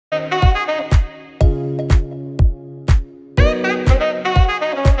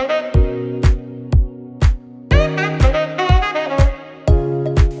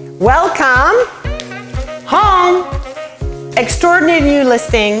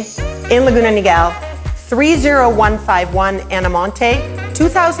listing in Laguna Niguel, 30151 ANAMONTE,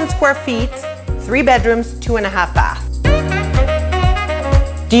 2,000 square feet, 3 bedrooms, 2.5 baths.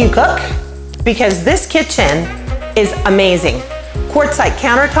 Do you cook? Because this kitchen is amazing. Quartzite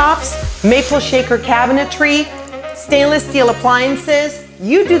countertops, maple shaker cabinetry, stainless steel appliances.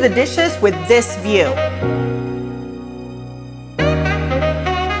 You do the dishes with this view.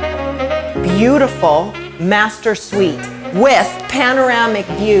 Beautiful master suite with panoramic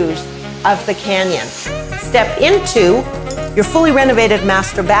views of the canyon. Step into your fully renovated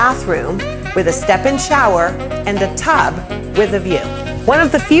master bathroom with a step-in shower and a tub with a view. One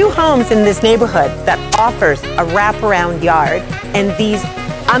of the few homes in this neighborhood that offers a wraparound yard and these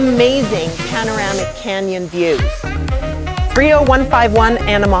amazing panoramic canyon views. 30151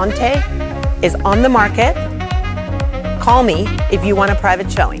 ANAMONTE is on the market. Call me if you want a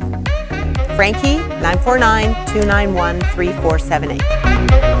private showing. Frankie, 949-291-3478.